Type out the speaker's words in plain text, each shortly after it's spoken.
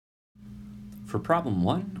For problem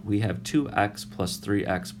 1, we have 2x plus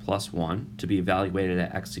 3x plus 1 to be evaluated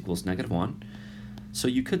at x equals -1. So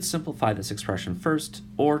you could simplify this expression first,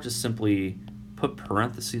 or just simply put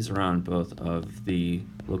parentheses around both of the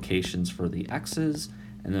locations for the x's,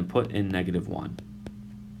 and then put in -1.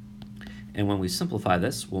 And when we simplify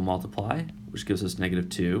this, we'll multiply, which gives us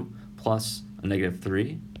 -2, plus a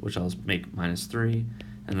 -3, which I'll make -3,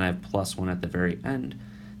 and then I have plus 1 at the very end.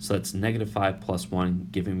 So that's -5 plus 1,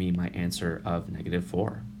 giving me my answer of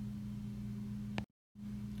 -4.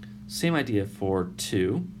 Same idea for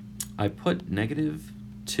 2. I put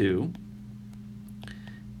 -2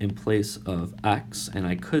 in place of x, and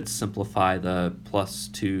I could simplify the the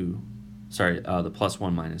plus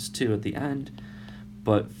 1 minus 2 at the end.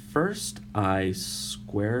 But first, I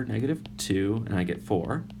square -2, and I get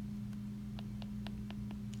 4.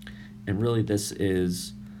 And really, this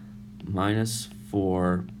is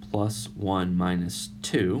 -4 plus 1 minus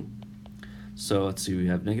 2. So let's see, we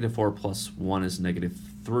have -4 plus 1 is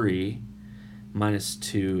 -3, minus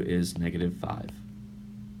 2 is -5.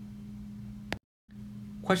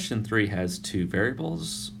 Question 3 has two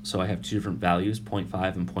variables, so I have two different values,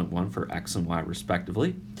 0.5 and 0.1 for x and y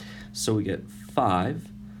respectively. So we get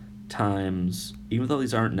 5 times, even though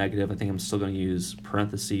these aren't negative, I think I'm still going to use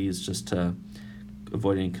parentheses just to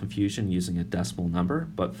avoid any confusion using a decimal number,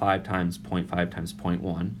 but 5 times 0.5 times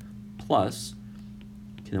 0.1 plus,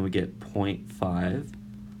 and then we get 0.5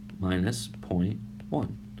 minus 0.1. All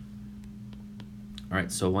right,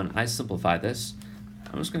 so when I simplify this,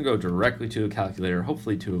 I'm just going to go directly to a calculator,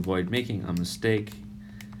 hopefully to avoid making a mistake.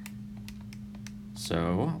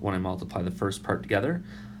 So when I multiply the first part together,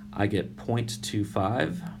 I get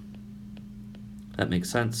 0.25. That makes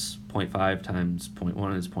sense. 0.5 times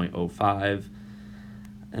 0.1 is 0.05.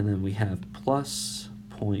 And then we have plus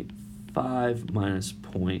 0.5 minus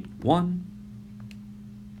 0.1.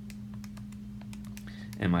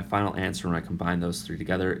 And my final answer when I combine those three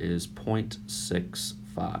together is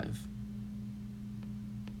 0.65.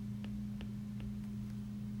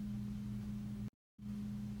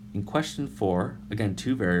 In question 4, again,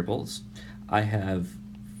 two variables. I have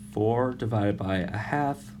 4 divided by a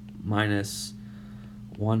half minus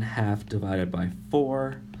 1/2 divided by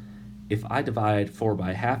 4. If I divide 4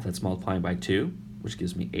 by half, that's multiplying by 2, which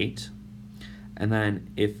gives me 8. And then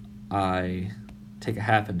if I take a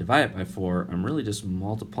half and divide it by 4, I'm really just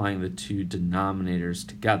multiplying the two denominators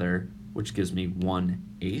together, which gives me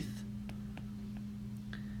 1/8.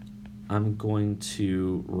 I'm going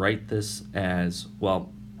to write this as,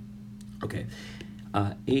 well, okay,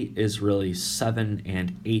 8 is really 7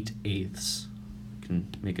 8/8. You can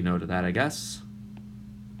make a note of that, I guess.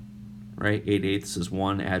 Right, 8/8 is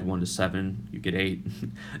 1, add 1 to 7, you get 8.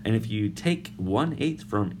 And if you take 1/8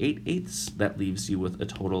 from 8/8, that leaves you with a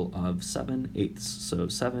total of 7/8. So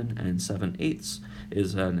 7 7/8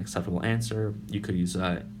 is an acceptable answer. You could use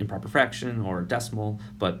an improper fraction or a decimal,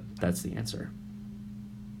 but that's the answer.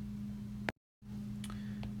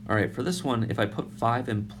 All right, for this one, if I put 5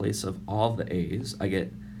 in place of all the a's, I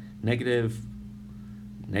get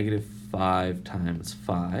 -5 times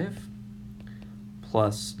 5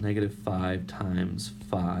 plus -5 times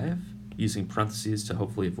 5, using parentheses to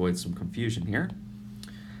hopefully avoid some confusion here.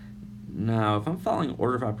 Now, if I'm following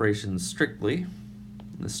order of operations strictly,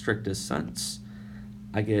 in the strictest sense,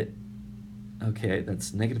 I get, okay,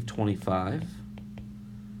 that's -25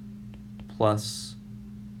 plus,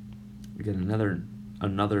 we get another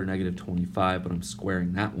 -25, but I'm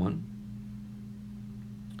squaring that one.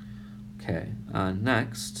 Okay,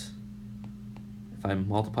 next, if I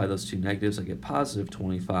multiply those two negatives, I get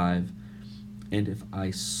 +25, and if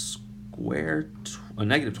I square a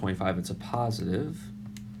 -25, it's a positive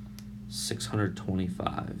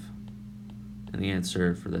 625, and the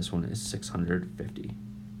answer for this one is 650.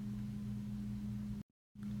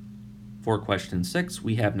 For question 6,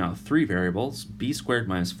 we have now 3 variables, b squared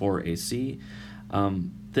minus 4ac.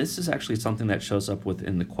 This is actually something that shows up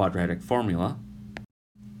within the quadratic formula.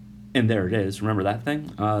 And there it is. Remember that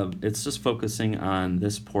thing? It's just focusing on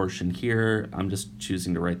this portion here. I'm just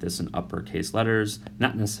choosing to write this in uppercase letters.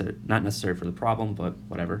 Not necessary for the problem, but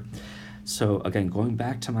whatever. So again, going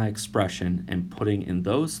back to my expression and putting in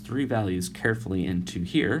those 3 values carefully into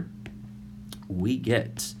here, we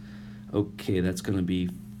get, okay, that's going to be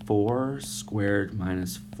 4 squared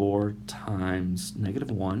minus 4 times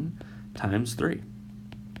 -1 times 3.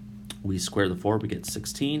 We square the 4, we get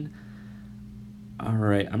 16. All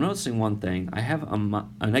right, I'm noticing one thing. I have a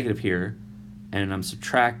negative here, and I'm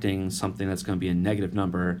subtracting something that's going to be a negative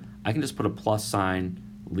number. I can just put a plus sign,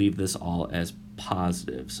 leave this all as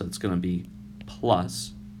positive. So it's going to be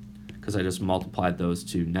plus, because I just multiplied those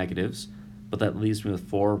two negatives. But that leaves me with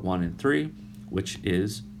 4, 1, and 3, which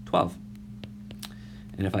is 12.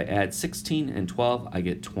 And if I add 16 and 12, I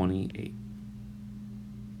get 28.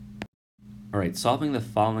 All right, solving the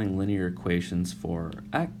following linear equations for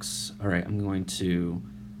x. All right, I'm going to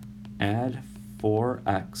add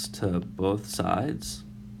 4x to both sides.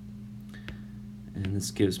 And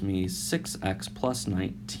this gives me 6x plus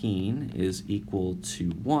 19 is equal to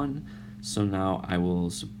 1. So now I will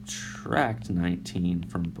subtract 19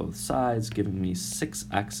 from both sides, giving me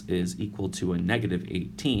 6x is equal to a negative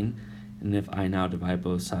 18. And if I now divide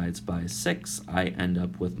both sides by 6, I end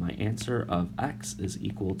up with my answer of x is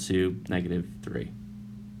equal to negative 3.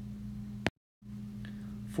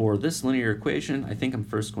 For this linear equation, I think I'm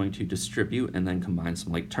first going to distribute and then combine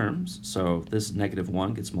some like terms. So this negative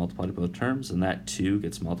 1 gets multiplied to both terms, and that 2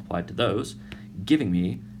 gets multiplied to those, giving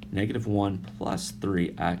me negative 1 plus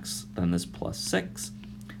 3x, then this plus 6.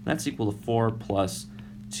 That's equal to 4 plus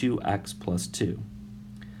 2x plus 2.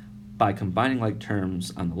 By combining like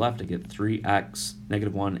terms on the left, I get 3x,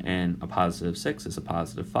 negative 1, and a positive 6 is a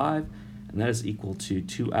positive 5, and that is equal to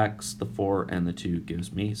 2x, the 4, and the 2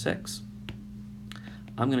 gives me 6.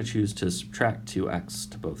 I'm going to choose to subtract 2x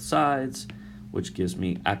to both sides, which gives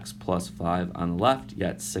me x plus 5 on the left,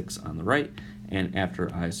 yet 6 on the right, and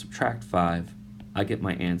after I subtract 5, I get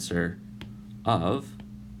my answer of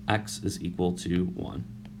x is equal to 1.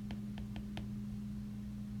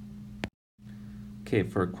 Okay,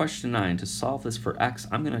 for question 9, to solve this for x,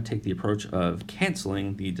 I'm going to take the approach of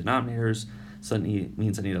canceling the denominators, so that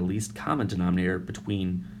means I need a least common denominator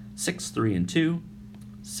between 6, 3, and 2.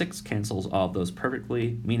 6 cancels all of those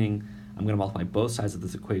perfectly, meaning I'm going to multiply both sides of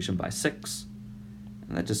this equation by 6,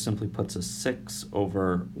 and that just simply puts a 6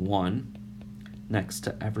 over 1 next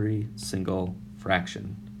to every single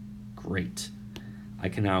fraction. Great. I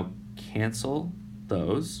can now cancel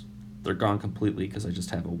those. They're gone completely because I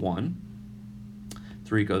just have a 1.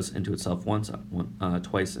 3 goes into itself once,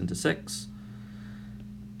 twice into 6,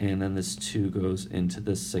 and then this 2 goes into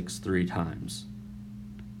this 6 3 times.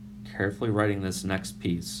 Carefully writing this next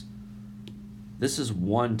piece. This is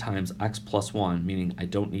 1 times x plus 1, meaning I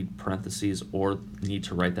don't need parentheses or need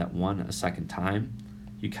to write that 1 a second time.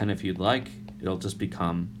 You can if you'd like. It'll just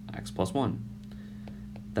become x plus 1.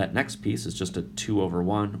 That next piece is just a 2 over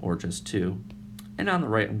 1, or just 2. And on the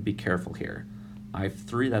right, I'm going to be careful here. I have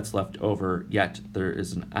 3 that's left over, yet there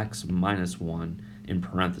is an x minus 1 in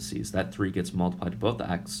parentheses. That 3 gets multiplied to both the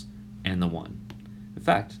x and the 1. In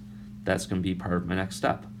fact, that's going to be part of my next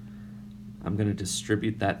step. I'm going to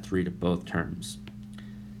distribute that 3 to both terms.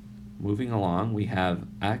 Moving along, we have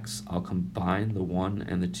x. I'll combine the 1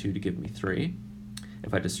 and the 2 to give me 3.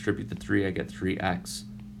 If I distribute the 3, I get 3x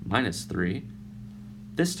minus 3.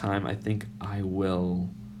 This time, I think I will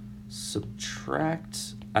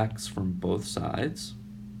subtract x from both sides.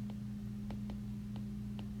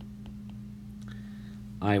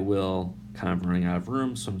 I will kind of running out of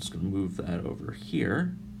room, so I'm just going to move that over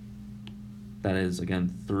here. That is,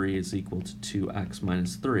 again, 3 is equal to 2x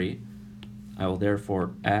minus 3. I will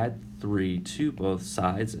therefore add 3 to both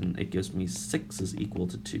sides, and it gives me 6 is equal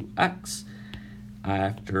to 2x.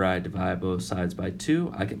 After I divide both sides by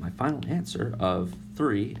 2, I get my final answer of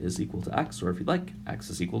 3 is equal to x, or if you'd like,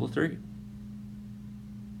 x is equal to 3.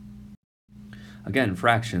 Again,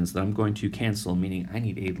 fractions that I'm going to cancel, meaning I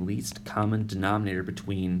need a least common denominator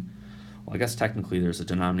between, well, I guess technically there's a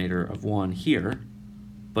denominator of 1 here,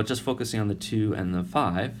 but just focusing on the 2 and the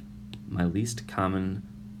 5, my least common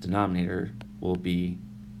denominator will be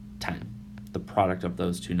 10, the product of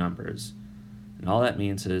those two numbers. And all that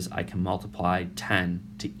means is I can multiply 10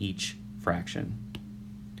 to each fraction.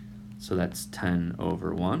 So that's 10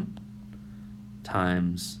 over 1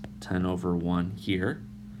 times 10 over 1 here.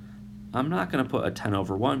 I'm not going to put a 10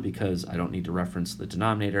 over 1 because I don't need to reference the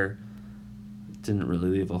denominator. Didn't really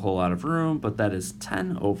leave a whole lot of room, but that is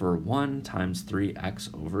 10 over 1 times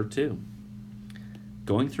 3x over 2.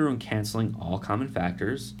 Going through and canceling all common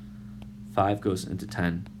factors, 5 goes into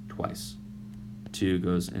 10 twice. 2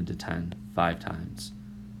 goes into 10 5 times.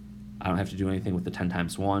 I don't have to do anything with the 10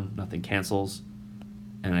 times 1, nothing cancels,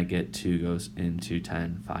 and I get 2 goes into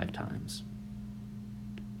 10 5 times.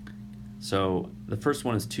 So the first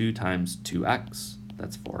one is 2 times 2x,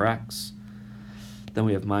 that's 4x. Then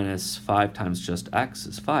we have minus 5 times just x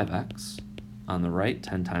is 5x. On the right,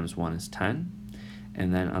 10 times 1 is 10.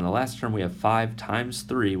 And then on the last term, we have 5 times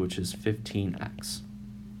 3, which is 15x.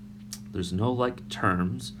 There's no like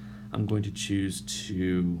terms. I'm going to choose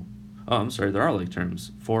to, there are like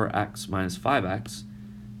terms. 4x minus 5x,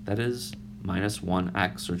 that is minus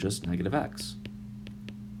 1x, or just negative x.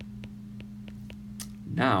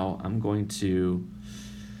 Now I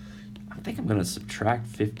think I'm going to subtract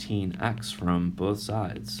 15x from both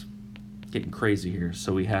sides. getting crazy here.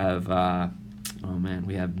 So we have,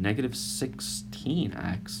 we have negative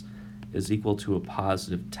 16x is equal to a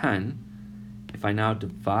positive 10. If I now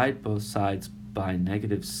divide both sides by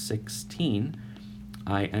negative 16,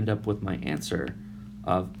 I end up with my answer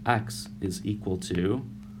of x is equal to,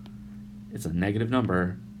 it's a negative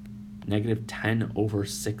number, negative 10 over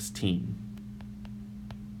 16.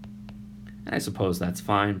 And I suppose that's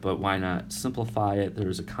fine, but why not simplify it?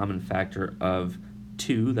 There's a common factor of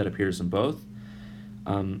 2 that appears in both.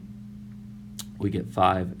 We get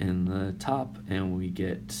 5 in the top, and we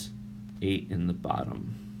get 8 in the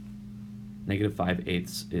bottom. Negative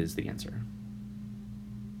 5/8 is the answer.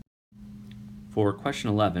 For question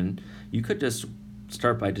 11, you could just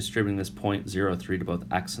start by distributing this 0.03 to both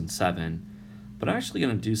x and 7, but I'm actually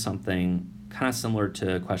going to do something kind of similar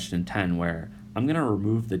to question 10, where I'm going to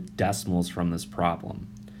remove the decimals from this problem.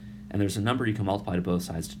 And there's a number you can multiply to both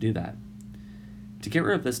sides to do that. To get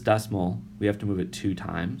rid of this decimal, we have to move it 2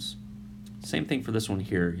 times. Same thing for this one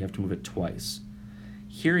here, you have to move it twice.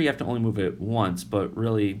 Here you have to only move it once, but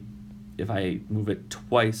really, if I move it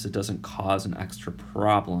twice, it doesn't cause an extra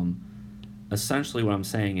problem. Essentially what I'm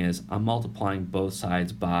saying is I'm multiplying both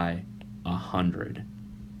sides by 100,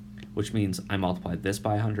 which means I multiply this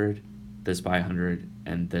by 100, this by 100,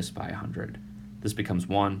 and this by 100. This becomes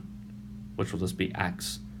 1, which will just be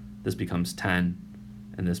x. This becomes 10,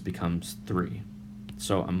 and this becomes 3.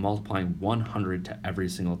 So I'm multiplying 100 to every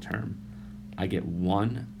single term. I get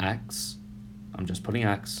 1x, I'm just putting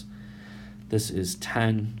x. This is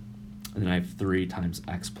 10, and then I have 3 times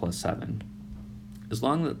x plus 7. As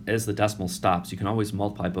long as the decimal stops, you can always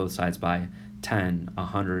multiply both sides by 10,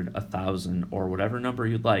 100, 1,000, or whatever number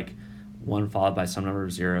you'd like, 1 followed by some number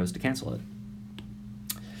of zeros to cancel it.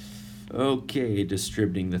 Okay,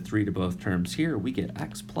 distributing the 3 to both terms here, we get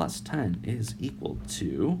x plus 10 is equal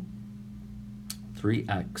to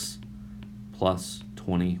 3x plus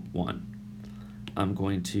 21. I'm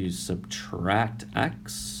going to subtract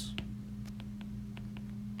x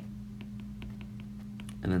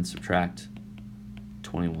and then subtract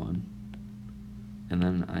 21. And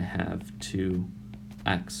then I have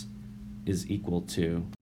 2x is equal to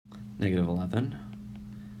negative 11.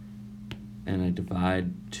 And I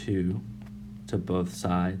divide 2 to both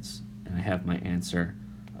sides, and I have my answer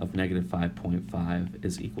of negative 5.5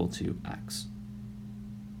 is equal to x.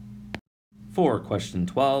 For question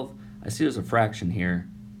 12, I see there's a fraction here,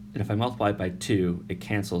 and if I multiply it by 2, it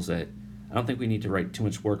cancels it. I don't think we need to write too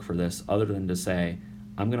much work for this other than to say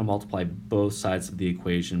I'm going to multiply both sides of the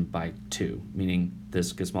equation by 2, meaning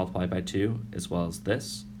this gets multiplied by 2 as well as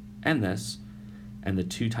this, and the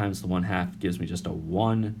 2 times the 1/2 gives me just a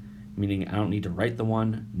 1, meaning I don't need to write the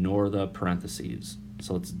 1 nor the parentheses.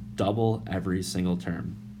 So let's double every single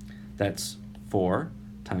term. That's 4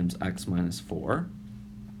 times x minus 4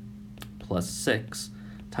 plus 6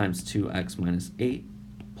 times 2x minus 8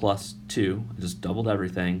 plus 2. I just doubled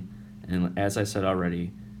everything, and as I said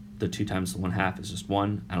already, the 2 times the 1/2 is just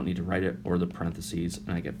 1. I don't need to write it or the parentheses,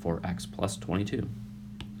 and I get 4x plus 22.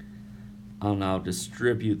 I'll now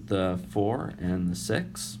distribute the 4 and the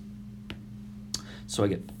 6. So I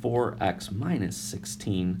get 4x minus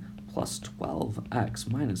 16 plus 12x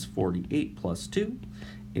minus 48 plus 2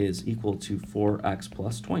 is equal to 4x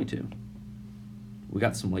plus 22. We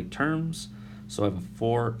got some like terms, so I have a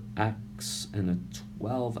 4x and a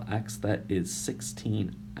 12x, that is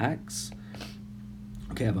 16x.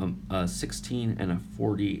 Okay, I have a 16 and a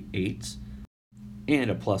 48 and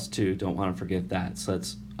a plus 2, don't want to forget that. So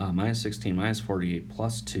that's minus 16 minus 48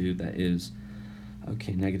 plus 2, that is,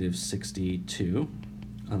 okay, negative 62.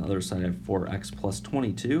 On the other side I have 4x plus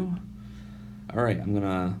 22. All right, I'm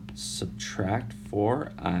gonna subtract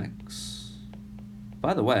 4x.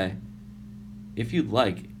 By the way, if you'd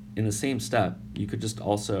like, in the same step, you could just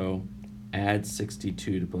also add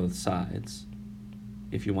 62 to both sides.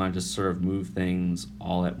 If you want to just sort of move things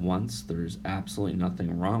all at once, there's absolutely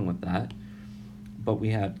nothing wrong with that. But we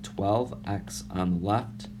have 12x on the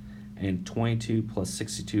left, and 22 plus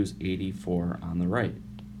 62 is 84 on the right.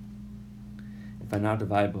 If I now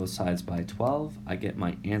divide both sides by 12, I get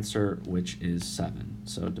my answer, which is 7.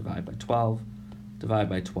 So divide by 12, divide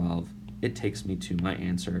by 12, it takes me to my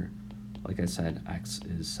answer. Like I said, x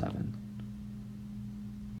is 7.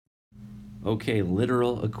 Okay,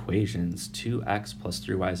 literal equations. 2x plus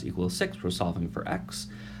 3y is equal to 6. We're solving for x.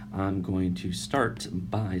 I'm going to start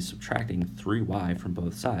by subtracting 3y from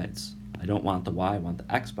both sides. I don't want the y, I want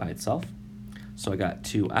the x by itself. So I got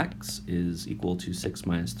 2x is equal to 6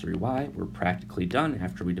 minus 3y. We're practically done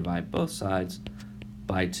after we divide both sides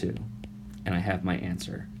by 2. And I have my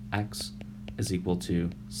answer. X is equal to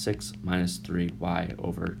 6 minus 3y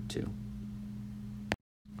over 2.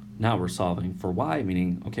 Now we're solving for y,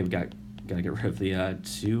 meaning, okay, we gotta get rid of the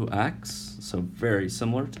 2x, so very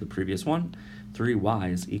similar to the previous one.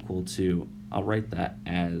 3y is equal to, I'll write that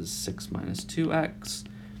as 6 minus 2x,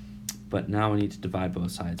 but now I need to divide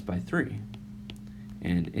both sides by 3.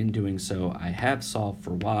 And in doing so, I have solved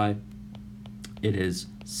for y. It is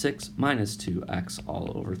 6 minus 2x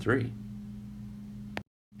all over 3.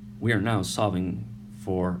 We are now solving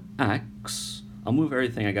for x. I'll move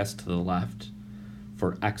everything, I guess, to the left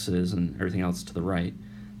for x's and everything else to the right.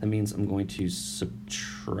 That means I'm going to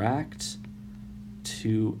subtract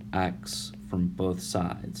 2x from both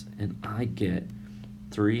sides, and I get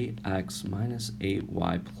 3x minus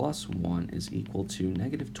 8y plus 1 is equal to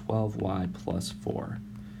negative 12y plus 4.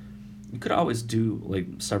 You could always do like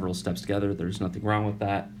several steps together. There's nothing wrong with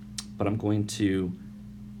that, but I'm going to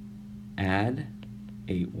add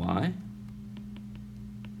 8y,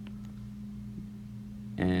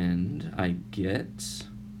 and I get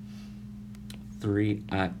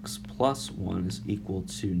 3x plus 1 is equal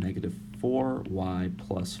to negative 4y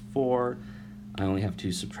plus 4. I only have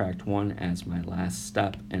to subtract 1 as my last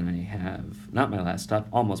step, and I have, not my last step,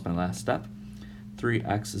 almost my last step.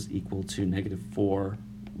 3x is equal to negative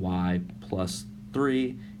 4y plus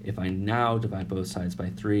 3. If I now divide both sides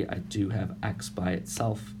by 3, I do have x by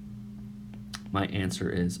itself. My answer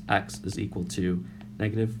is x is equal to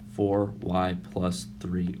negative 4y plus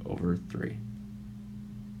 3 over 3.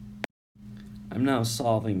 I'm now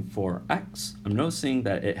solving for x. I'm noticing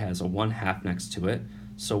that it has a 1/2 next to it,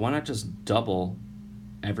 so why not just double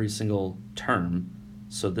every single term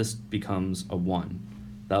so this becomes a 1?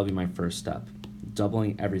 That'll be my first step.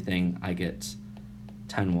 Doubling everything, I get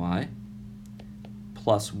 10y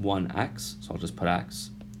plus 1x, so I'll just put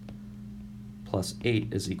x, plus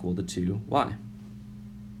 8 is equal to 2y.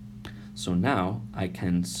 So now I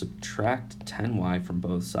can subtract 10y from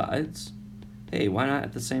both sides. Hey, why not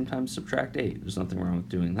at the same time subtract 8? There's nothing wrong with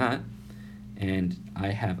doing that. And I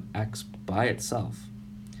have x by itself.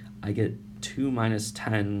 I get 2 minus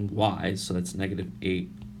 10y, so that's negative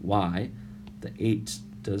 8y. The 8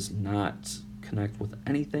 does not connect with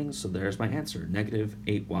anything, so there's my answer, negative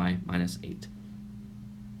 8y minus 8.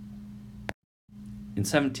 In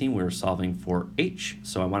 17, we're solving for h,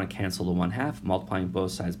 so I want to cancel the 1/2. Multiplying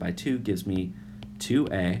both sides by 2 gives me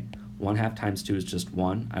 2a. 1/2 times 2 is just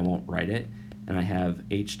 1. I won't write it. And I have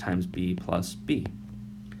h times b plus b.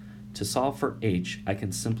 To solve for h, I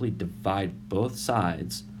can simply divide both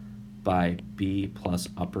sides by b plus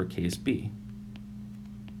uppercase b.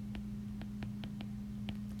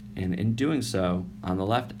 And in doing so, on the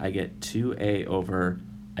left, I get 2a over,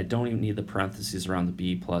 I don't even need the parentheses around the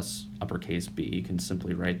b plus uppercase b. You can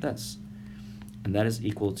simply write this. And that is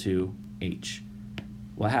equal to h.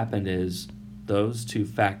 What happened is those two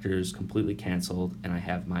factors completely canceled, and I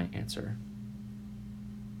have my answer.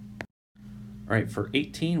 All right, for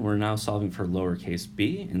 18, we're now solving for lowercase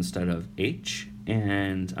b instead of h,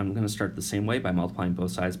 and I'm going to start the same way by multiplying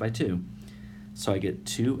both sides by 2. So I get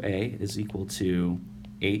 2a is equal to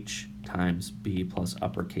h times b plus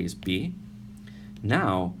uppercase b.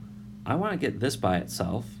 Now, I want to get this by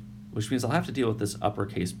itself, which means I'll have to deal with this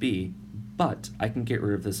uppercase b, but I can get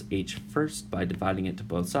rid of this h first by dividing it to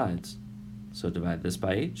both sides. So divide this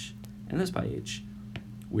by h and this by h.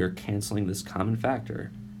 We're canceling this common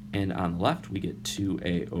factor. And on the left, we get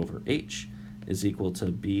 2a over h is equal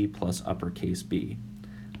to b plus uppercase b.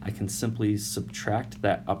 I can simply subtract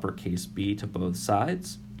that uppercase b to both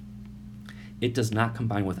sides. It does not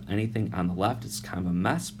combine with anything on the left. It's kind of a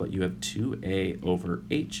mess, but you have 2a over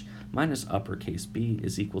h minus uppercase b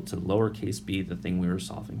is equal to lowercase b, the thing we were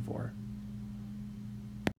solving for.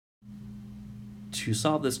 To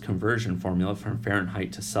solve this conversion formula from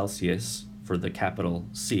Fahrenheit to Celsius for the capital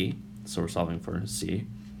C, so we're solving for C,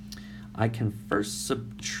 I can first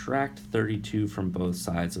subtract 32 from both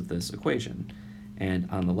sides of this equation. And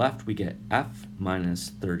on the left, we get f minus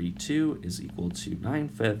 32 is equal to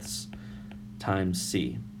 9/5 times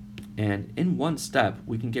c. And in one step,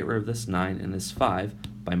 we can get rid of this 9 and this 5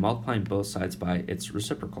 by multiplying both sides by its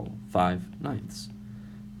reciprocal, 5/9.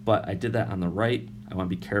 But I did that on the right. I want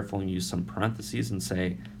to be careful and use some parentheses and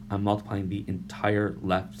say I'm multiplying the entire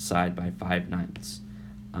left side by 5/9.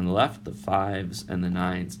 On the left, the 5s and the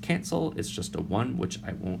 9s cancel. It's just a 1, which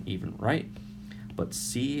I won't even write. But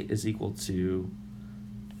c is equal to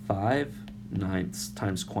 5/9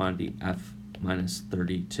 times quantity f minus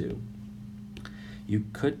 32. You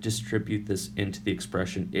could distribute this into the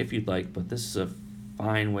expression if you'd like, but this is a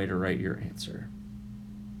fine way to write your answer.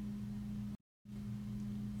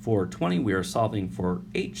 For 20, we are solving for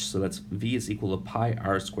h, so that's v is equal to pi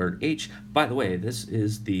r squared h. By the way, this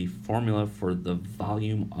is the formula for the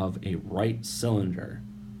volume of a right cylinder.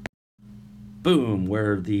 boom,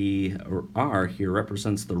 where the r here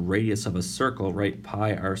represents the radius of a circle, right?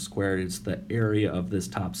 Pi r squared is the area of this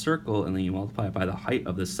top circle, and then you multiply it by the height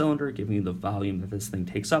of the cylinder, giving you the volume that this thing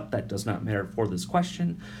takes up. That does not matter for this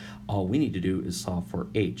question. All we need to do is solve for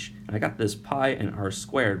h. And I got this pi and r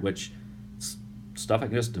squared, which is stuff I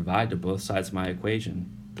can just divide to both sides of my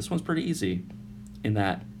equation. This one's pretty easy in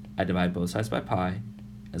that I divide both sides by pi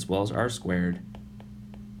as well as r squared,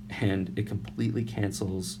 and it completely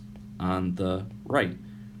cancels on the right.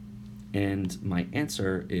 And my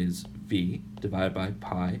answer is v divided by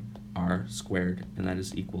pi r squared, and that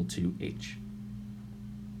is equal to h.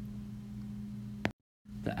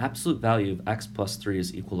 The absolute value of x plus 3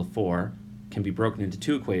 is equal to 4 can be broken into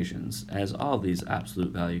two equations, as all of these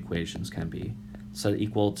absolute value equations can be, set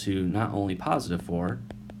equal to not only positive 4,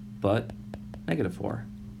 but negative 4.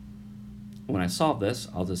 When I solve this,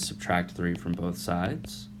 I'll just subtract 3 from both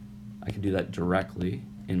sides. I can do that directly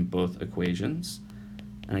in both equations,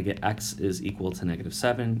 and I get x is equal to negative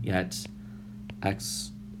 7, yet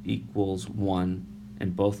x equals 1,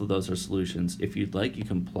 and both of those are solutions. If you'd like, you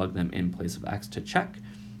can plug them in place of x to check.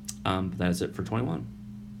 But that is it for 21.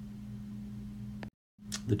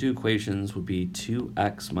 The two equations would be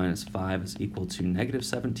 2x minus 5 is equal to negative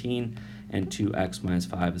 17, and 2x minus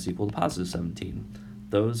 5 is equal to positive 17.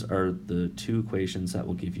 Those are the two equations that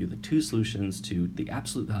will give you the two solutions to the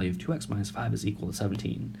absolute value of 2x minus 5 is equal to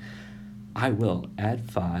 17. I will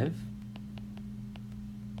add 5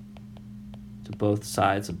 to both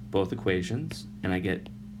sides of both equations, and I get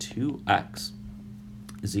 2x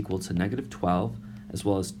is equal to negative 12, as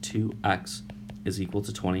well as 2x is equal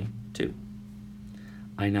to 22.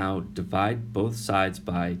 I now divide both sides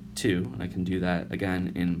by 2, and I can do that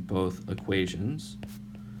again in both equations.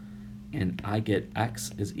 And I get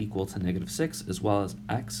x is equal to negative 6, as well as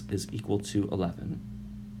x is equal to 11.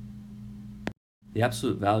 The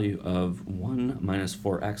absolute value of 1 minus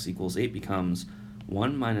 4x equals 8 becomes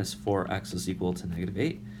 1 minus 4x is equal to negative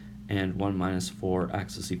 8, and 1 minus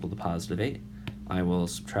 4x is equal to positive 8. I will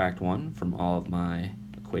subtract 1 from all of my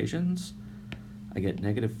equations. I get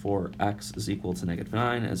negative 4x is equal to negative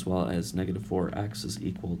 9, as well as negative 4x is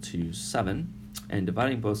equal to 7. And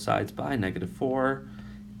dividing both sides by negative 4,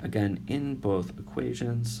 again in both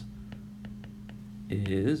equations,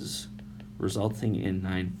 is resulting in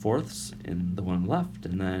 9/4 in the one on the left,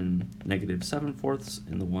 and then negative 7/4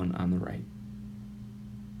 in the one on the right.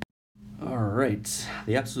 All right,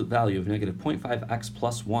 the absolute value of negative 0.5x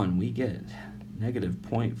plus 1, we get negative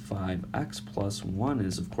 0.5x plus 1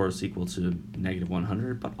 is of course equal to negative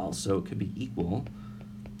 100, but also could be equal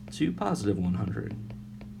to positive 100.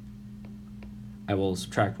 I will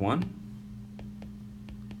subtract 1,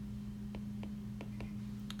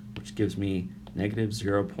 which gives me negative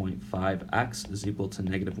 0.5x is equal to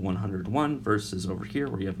negative 101, versus over here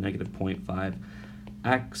where you have negative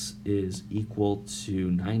 0.5x is equal to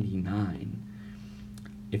 99.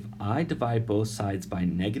 If I divide both sides by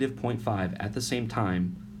negative 0.5 at the same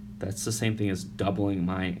time, that's the same thing as doubling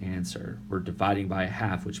my answer. We're dividing by a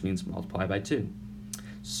half, which means multiply by 2.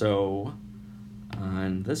 So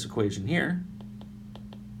on this equation here,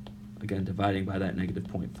 again dividing by that negative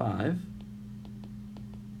 0.5,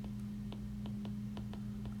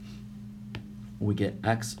 we get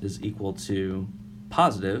x is equal to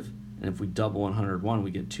positive, and if we double 101,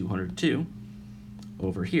 we get 202.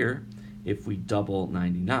 Over here, if we double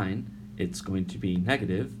 99, it's going to be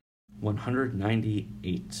negative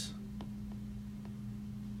 198.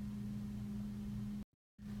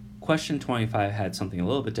 Question 25 had something a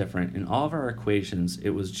little bit different. In all of our equations,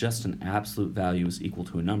 it was just an absolute value is equal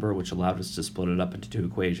to a number, which allowed us to split it up into two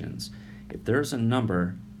equations. If there's a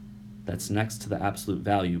number that's next to the absolute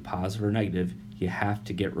value, positive or negative, you have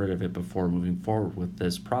to get rid of it before moving forward with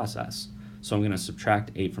this process. So I'm going to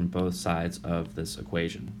subtract 8 from both sides of this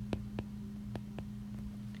equation.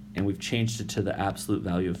 And we've changed it to the absolute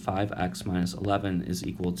value of 5x minus 11 is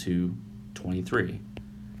equal to 23.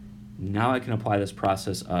 Now I can apply this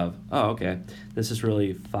process of, oh, okay, this is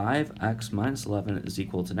really 5x minus 11 is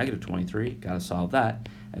equal to negative 23. Got to solve that,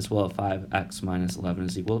 as well as 5x minus 11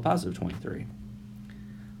 is equal to positive 23.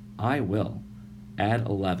 I will add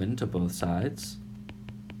 11 to both sides.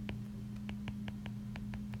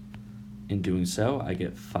 In doing so, I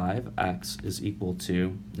get 5x is equal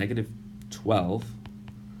to negative 12,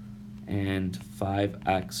 and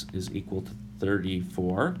 5x is equal to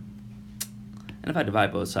 34. And if I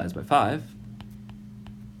divide both sides by 5,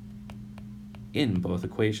 in both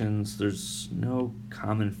equations, there's no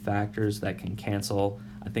common factors that can cancel.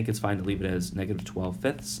 I think it's fine to leave it as negative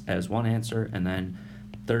 12/5 as one answer, and then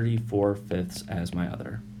 34/5 as my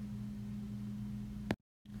other.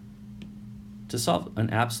 To solve an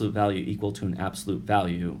absolute value equal to an absolute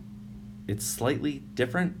value, it's slightly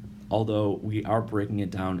different, although we are breaking it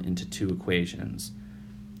down into two equations.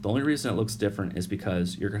 The only reason it looks different is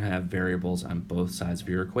because you're going to have variables on both sides of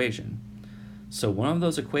your equation. So one of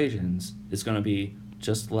those equations is going to be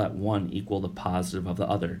just let one equal the positive of the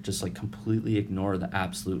other, just like completely ignore the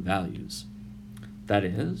absolute values. That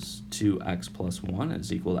is, 2x plus 1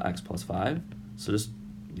 is equal to x plus 5, so just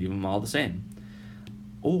leave them all the same.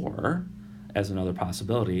 Or, as another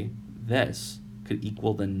possibility, this could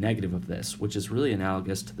equal the negative of this, which is really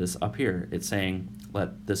analogous to this up here. It's saying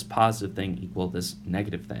let this positive thing equal this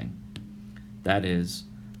negative thing. That is,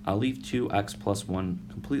 I'll leave 2x plus 1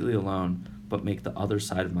 completely alone, but make the other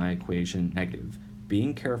side of my equation negative,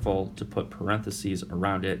 being careful to put parentheses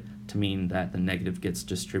around it to mean that the negative gets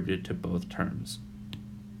distributed to both terms.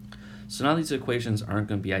 So now these equations aren't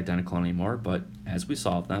going to be identical anymore, but as we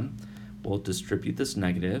solve them, we'll distribute this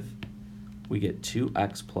negative. We get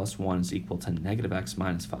 2x plus 1 is equal to negative x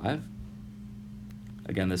minus 5.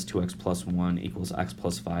 Again, this 2x plus 1 equals x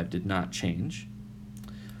plus 5 did not change.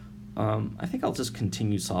 I think I'll just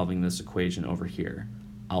continue solving this equation over here.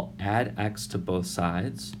 I'll add x to both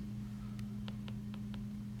sides.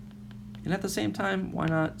 And at the same time, why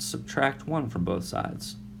not subtract 1 from both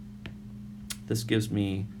sides? This gives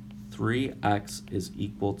me 3x is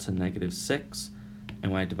equal to negative 6.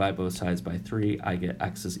 And when I divide both sides by 3, I get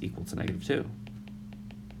x is equal to negative 2.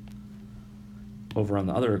 Over on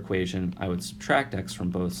the other equation, I would subtract x from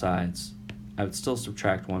both sides. I would still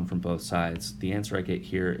subtract 1 from both sides. The answer I get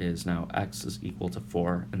here is now x is equal to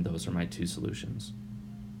 4, and those are my two solutions.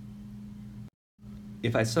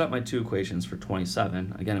 If I set up my two equations for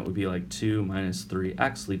 27, again, it would be like 2 minus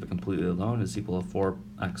 3x, leave it completely alone, is equal to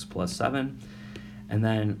 4x plus 7. And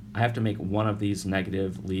then I have to make one of these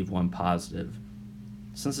negative, leave one positive.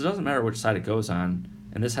 Since it doesn't matter which side it goes on,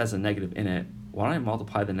 and this has a negative in it, why don't I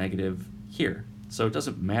multiply the negative here? So it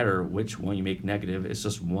doesn't matter which one you make negative, it's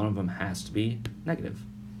just one of them has to be negative.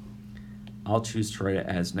 I'll choose to write it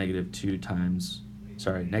as negative 2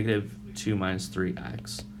 minus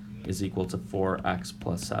 3x is equal to 4x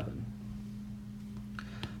plus 7.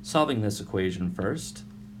 Solving this equation first,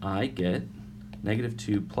 I get negative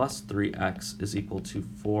 2 plus 3x is equal to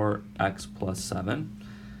 4x plus 7.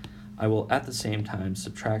 I will at the same time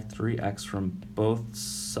subtract 3x from both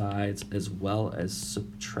sides as well as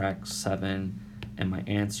subtract 7, and my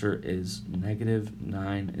answer is negative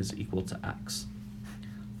 9 is equal to x.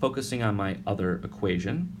 Focusing on my other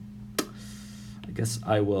equation, I guess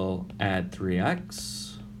I will add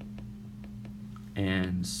 3x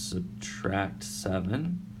and subtract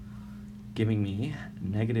 7, giving me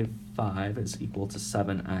negative 5 is equal to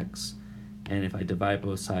 7x. And if I divide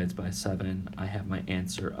both sides by 7, I have my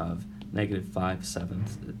answer of negative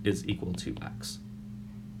 5/7 is equal to x.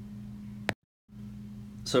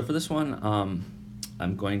 So for this one,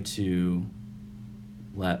 I'm going to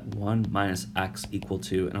let 1 minus x equal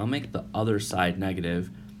to, and I'll make the other side negative.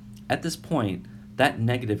 At this point, that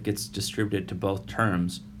negative gets distributed to both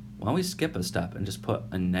terms. Why don't we skip a step and just put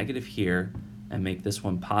a negative here and make this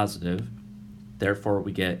one positive? Therefore,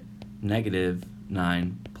 we get negative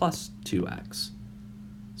 9 plus 2x.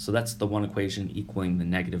 So that's the one equation equaling the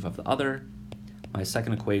negative of the other. My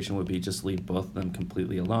second equation would be just leave both of them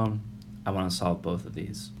completely alone. I want to solve both of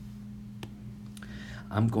these.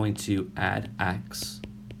 I'm going to add x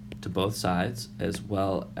to both sides as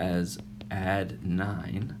well as add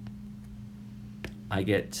 9. I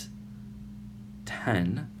get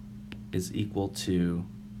 10 is equal to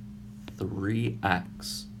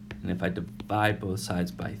 3x. And if I divide both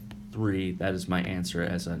sides by 3, that is my answer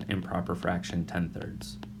as an improper fraction,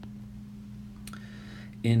 10/3.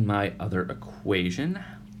 In my other equation,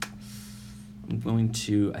 I'm going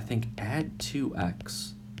to, I think, add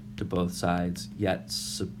 2x to both sides, yet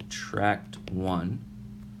subtract 1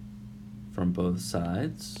 from both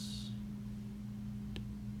sides.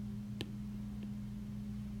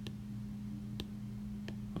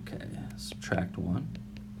 Okay, subtract 1.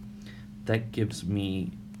 That gives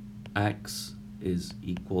me x is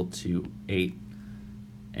equal to 8,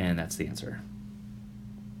 and that's the answer.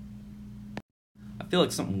 I feel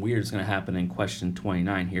like something weird is going to happen in question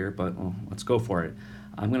 29 here, but well, let's go for it.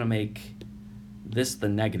 I'm going to make this the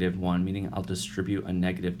negative one, meaning I'll distribute a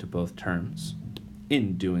negative to both terms.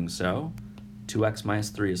 In doing so, 2x minus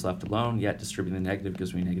 3 is left alone, yet distributing the negative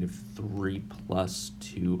gives me negative 3 plus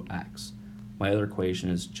 2x. My other equation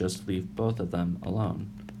is just leave both of them alone.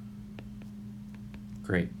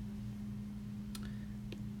 Great.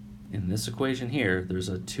 In this equation here, there's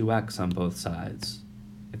a 2x on both sides.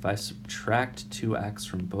 If I subtract 2x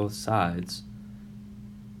from both sides,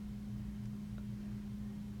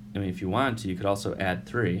 I mean, if you wanted to, you could also add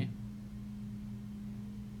 3.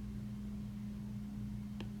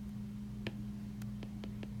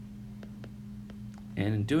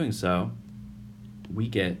 And in doing so, we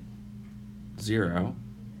get 0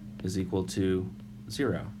 is equal to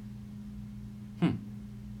 0.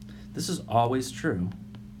 This is always true.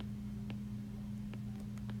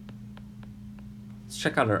 Let's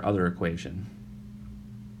check out our other equation.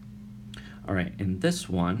 All right, in this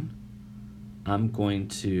one, I'm going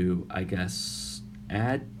to, I guess,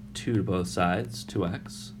 add 2 to both sides,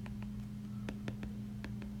 2x,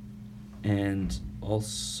 and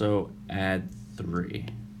also add 3.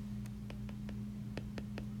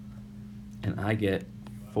 And I get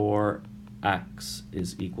 4x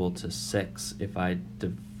is equal to 6. If I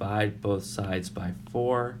divide both sides by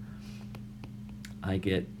 4, I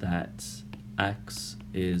get that x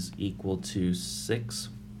is equal to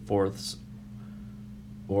 6/4,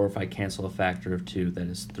 or if I cancel a factor of 2, that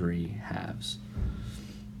is 3/2.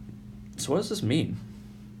 So what does this mean?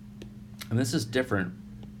 And this is different.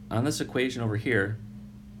 On this equation over here,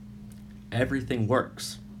 everything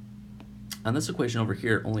works. On this equation over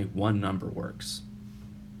here, only one number works.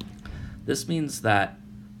 This means that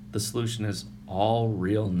the solution is all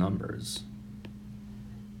real numbers.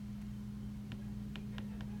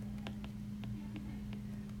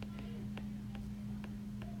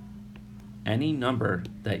 Any number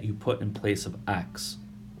that you put in place of x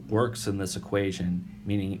works in this equation,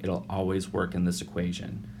 meaning it'll always work in this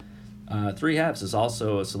equation. 3/2 is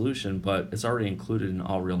also a solution, but it's already included in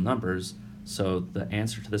all real numbers, so the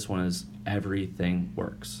answer to this one is everything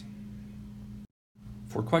works.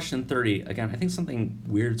 For question 30, again, I think something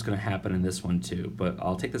weird is going to happen in this one too, but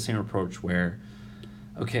I'll take the same approach where,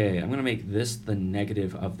 okay, I'm going to make this the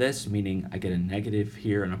negative of this, meaning I get a negative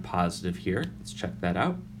here and a positive here. Let's check that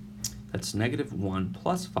out. That's -1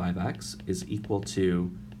 plus 5x is equal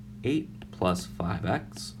to 8 plus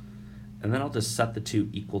 5x. And then I'll just set the two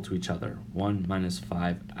equal to each other. 1 minus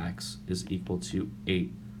 5x is equal to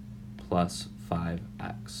 8 plus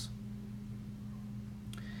 5x.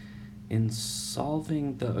 In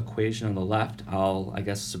solving the equation on the left, I'll, I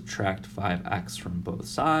guess, subtract 5x from both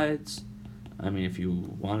sides. I mean, if you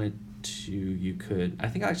wanted to, you could, I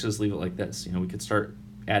think I should just leave it like this. You know, we could start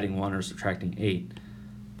adding 1 or subtracting 8,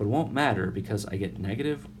 but it won't matter because I get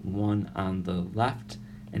 -1 on the left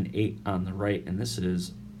and 8 on the right, and this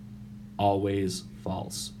is always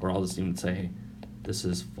false, or I'll just even say this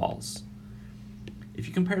is false. If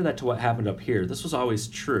you compare that to what happened up here, this was always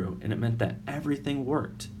true, and it meant that everything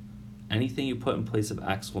worked. Anything you put in place of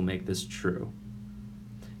x will make this true.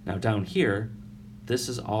 Now down here, this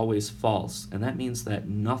is always false, and that means that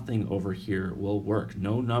nothing over here will work.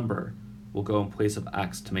 No number will go in place of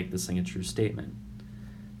x to make this thing a true statement.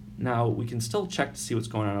 Now we can still check to see what's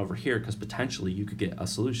going on over here because potentially you could get a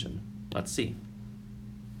solution. Let's see.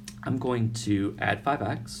 I'm going to add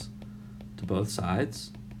 5x to both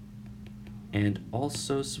sides and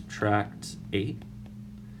also subtract 8,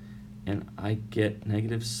 and I get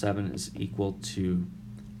 -7 is equal to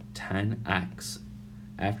 10x.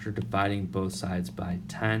 After dividing both sides by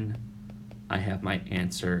 10, I have my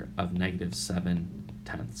answer of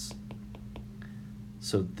 -7/10.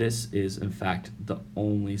 So this is, in fact, the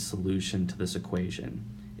only solution to this equation.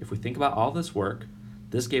 If we think about all this work,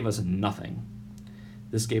 this gave us nothing.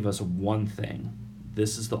 This gave us one thing.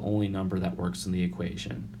 This is the only number that works in the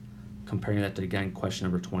equation. Comparing that to, again, question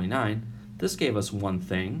number 29, this gave us one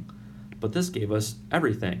thing, but this gave us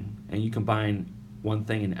everything. And you combine one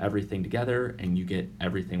thing and everything together, and you get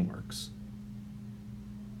everything works.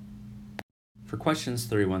 For questions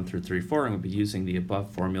 31 through 34, I'm going to be using the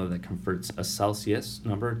above formula that converts a Celsius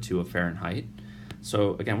number to a Fahrenheit.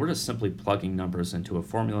 So again, we're just simply plugging numbers into a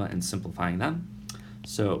formula and simplifying them.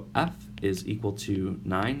 So F is equal to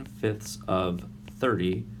 9/5 of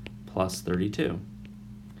 30 plus 32.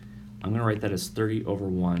 I'm going to write that as 30 over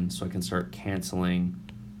 1 so I can start canceling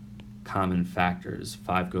common factors.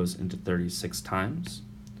 5 goes into 36 times.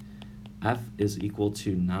 F is equal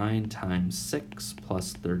to 9 times 6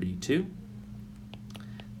 plus 32.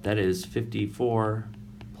 That is 54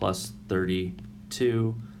 plus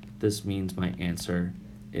 32. This means my answer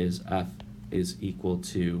is F is equal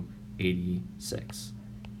to 86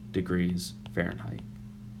 degrees Fahrenheit.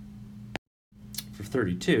 For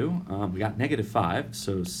 32, we got -5,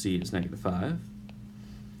 so C is -5.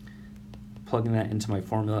 Plugging that into my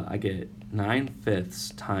formula, I get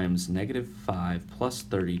 9/5 times -5 plus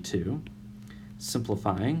 32.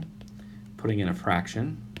 Simplifying, putting in a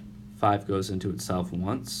fraction, 5 goes into itself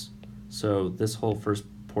once, so this whole first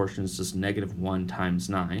portion is just -1 times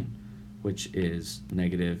 9, which is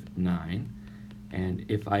 -9. And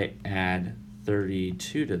if I add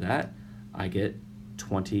 32 to that, I get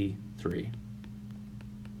 23.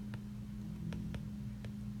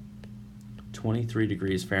 23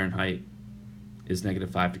 degrees Fahrenheit is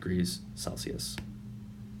 -5 degrees Celsius.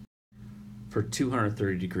 For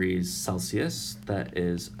 230 degrees Celsius, that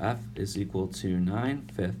is F is equal to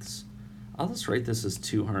 9/5. I'll just write this as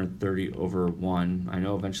 230 over 1. I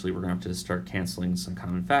know eventually we're going to have to start canceling some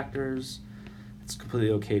common factors. It's completely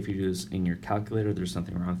okay if you do this in your calculator. There's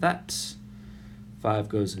nothing wrong with that. 5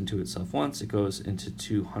 goes into itself once. It goes into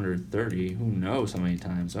 230. Who knows how many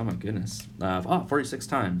times? Oh my goodness. 46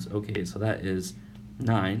 times. Okay, so that is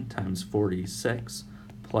 9 times 46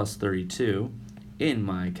 plus 32 in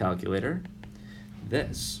my calculator.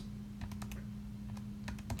 This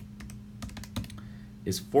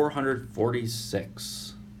is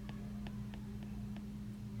 446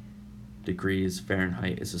 degrees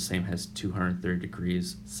Fahrenheit is the same as 230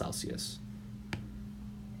 degrees Celsius.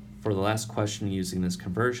 For the last question using this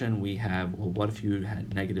conversion, we have, well, what if you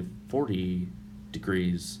had -40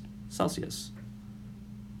 degrees Celsius?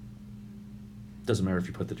 Doesn't matter if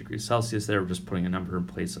you put the degrees Celsius there, we're just putting a number in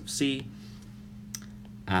place of C.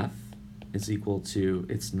 F is equal to,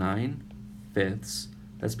 it's 9/5.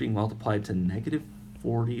 That's being multiplied to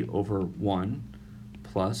 -40 over 1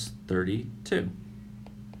 plus 32.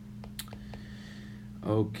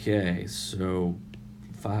 Okay, so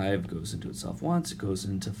 5 goes into itself once, it goes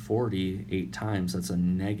into 40 8 times, that's a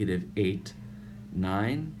 -8.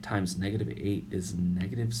 9 times -8 is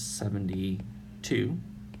 -72.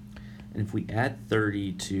 And if we add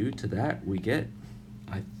 32 to that, we get,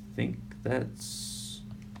 I think that's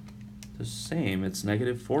the same, it's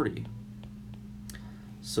 -40.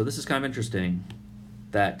 So this is kind of interesting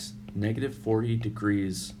that -40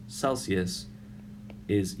 degrees Celsius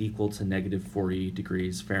is equal to -40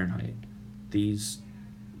 degrees Fahrenheit. This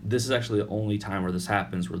is actually the only time where this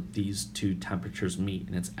happens, where these two temperatures meet,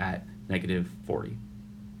 and it's at -40.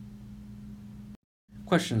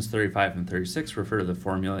 Questions 35 and 36 refer to the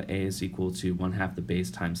formula A is equal to 1/2 the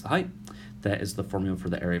base times the height. That is the formula for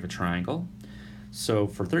the area of a triangle. So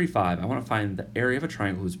for 35, I want to find the area of a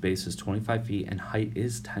triangle whose base is 25 feet and height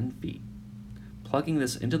is 10 feet. Plugging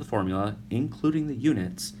this into the formula, including the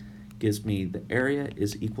units, gives me the area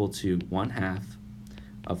is equal to 1/2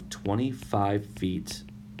 of 25 feet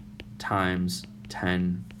times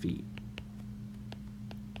 10 feet.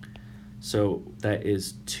 So that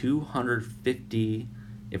is 250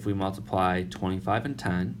 if we multiply 25 and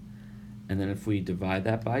 10, and then if we divide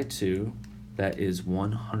that by 2, that is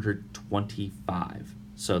 125.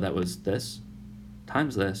 So that was this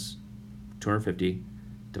times this, 250,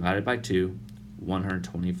 divided by 2,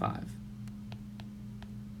 125.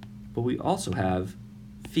 But we also have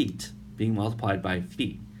feet being multiplied by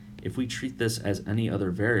feet. If we treat this as any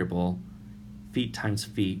other variable, feet times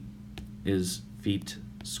feet is feet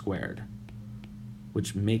squared,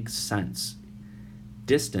 which makes sense.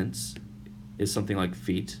 Distance is something like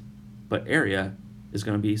feet, but area is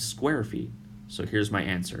going to be square feet. So here's my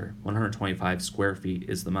answer. 125 square feet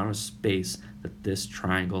is the amount of space that this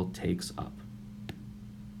triangle takes up.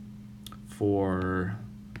 For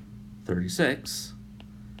 36,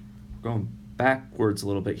 we're going backwards a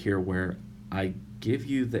little bit here, where I give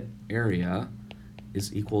you the area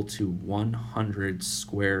is equal to 100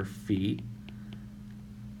 square feet,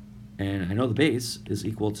 and I know the base is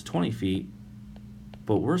equal to 20 feet,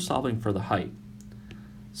 but we're solving for the height.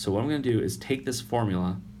 So what I'm going to do is take this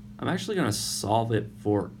formula, I'm actually going to solve it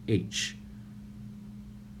for h.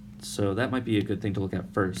 So that might be a good thing to look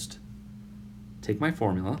at first. Take my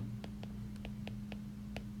formula,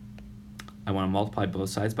 I want to multiply both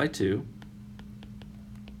sides by 2.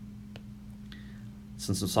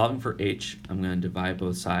 Since I'm solving for h, I'm going to divide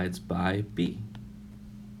both sides by b.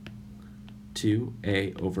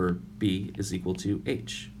 2a over b is equal to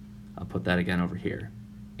h. I'll put that again over here.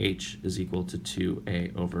 H is equal to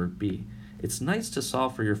 2a over b. It's nice to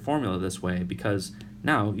solve for your formula this way, because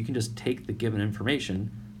now you can just take the given information,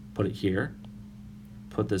 put it here,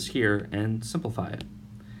 put this here, and simplify it.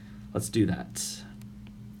 Let's do that.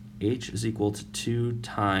 H is equal to 2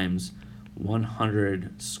 times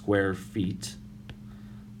 100 square feet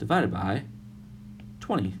divided by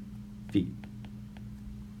 20 feet.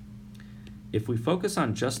 If we focus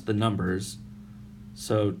on just the numbers,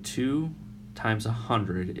 so 2 times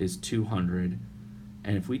 100 is 200,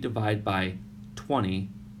 and if we divide by 20,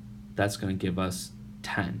 that's going to give us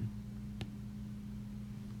 10.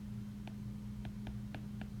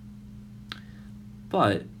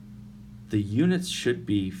 But the units should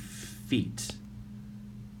be feet,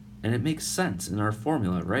 and it makes sense in our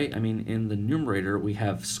formula, right? I mean, in the numerator we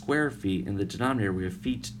have square feet, in the denominator we have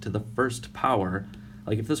feet to the first power.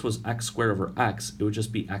 Like if this was x squared over x, it would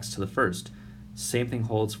just be x to the first. Same thing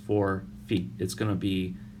holds for feet. It's going to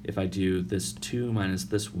be, if I do this 2 minus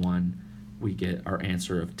this 1, we get our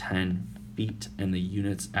answer of 10 feet, and the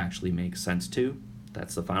units actually make sense too.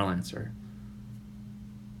 That's the final answer.